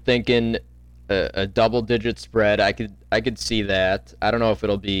you're thinking a double-digit spread. I could see that. I don't know if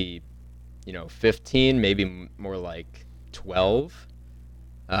it'll be 15, maybe more like 12.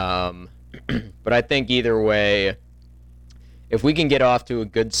 But I think either way, if we can get off to a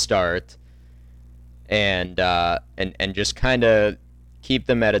good start and just kind of keep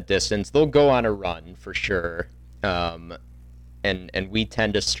them at a distance, they'll go on a run for sure. And we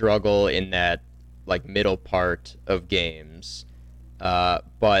tend to struggle in that like middle part of games.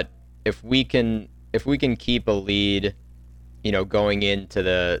 But if we can keep a lead, going into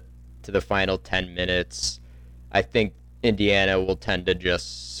the final 10 minutes, I think Indiana will tend to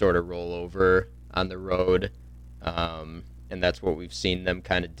just sort of roll over on the road, and that's what we've seen them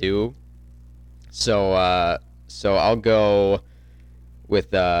kind of do. So I'll go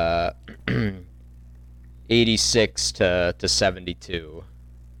with 86 to 72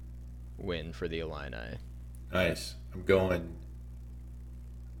 win for the Illini. Nice. I'm going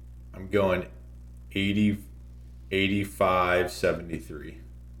 80, 85, 73.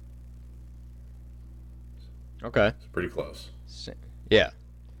 Okay. It's pretty close. Yeah.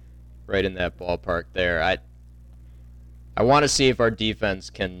 Right in that ballpark there. I want to see if our defense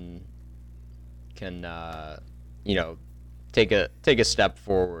can take a step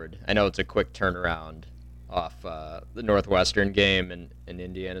forward. I know it's a quick turnaround off the Northwestern game, and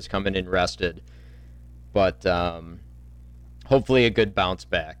Indiana's coming in rested. But hopefully a good bounce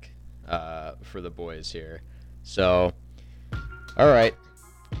back for the boys here. So, all right.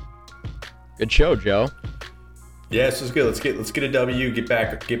 Good show, Joe. Yeah, this is good. Let's get a W. Get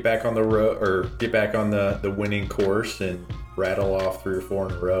back on the road, or get back on the winning course, and rattle off 3 or 4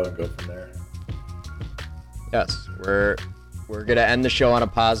 in a row and go from there. Yes, we're gonna end the show on a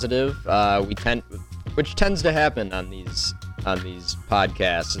positive. Which tends to happen on these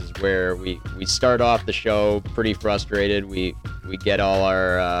podcasts, is where we start off the show pretty frustrated. We get all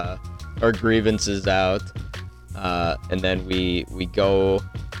our grievances out, and then we go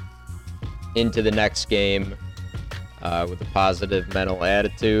into the next game with a positive mental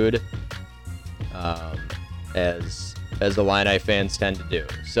attitude, as Illini fans tend to do.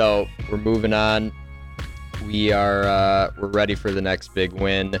 So we're moving on. We're ready for the next big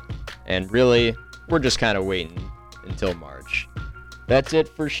win, and really we're just kind of waiting until March. That's it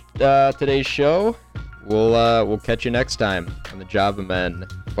for today's show. We'll catch you next time on the Java Men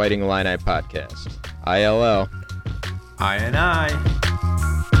Fighting Illini podcast. ILL. I.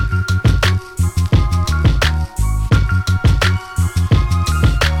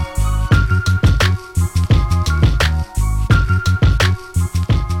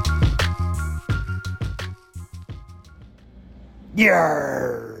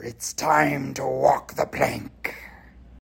 Yarr, it's time to walk the plank.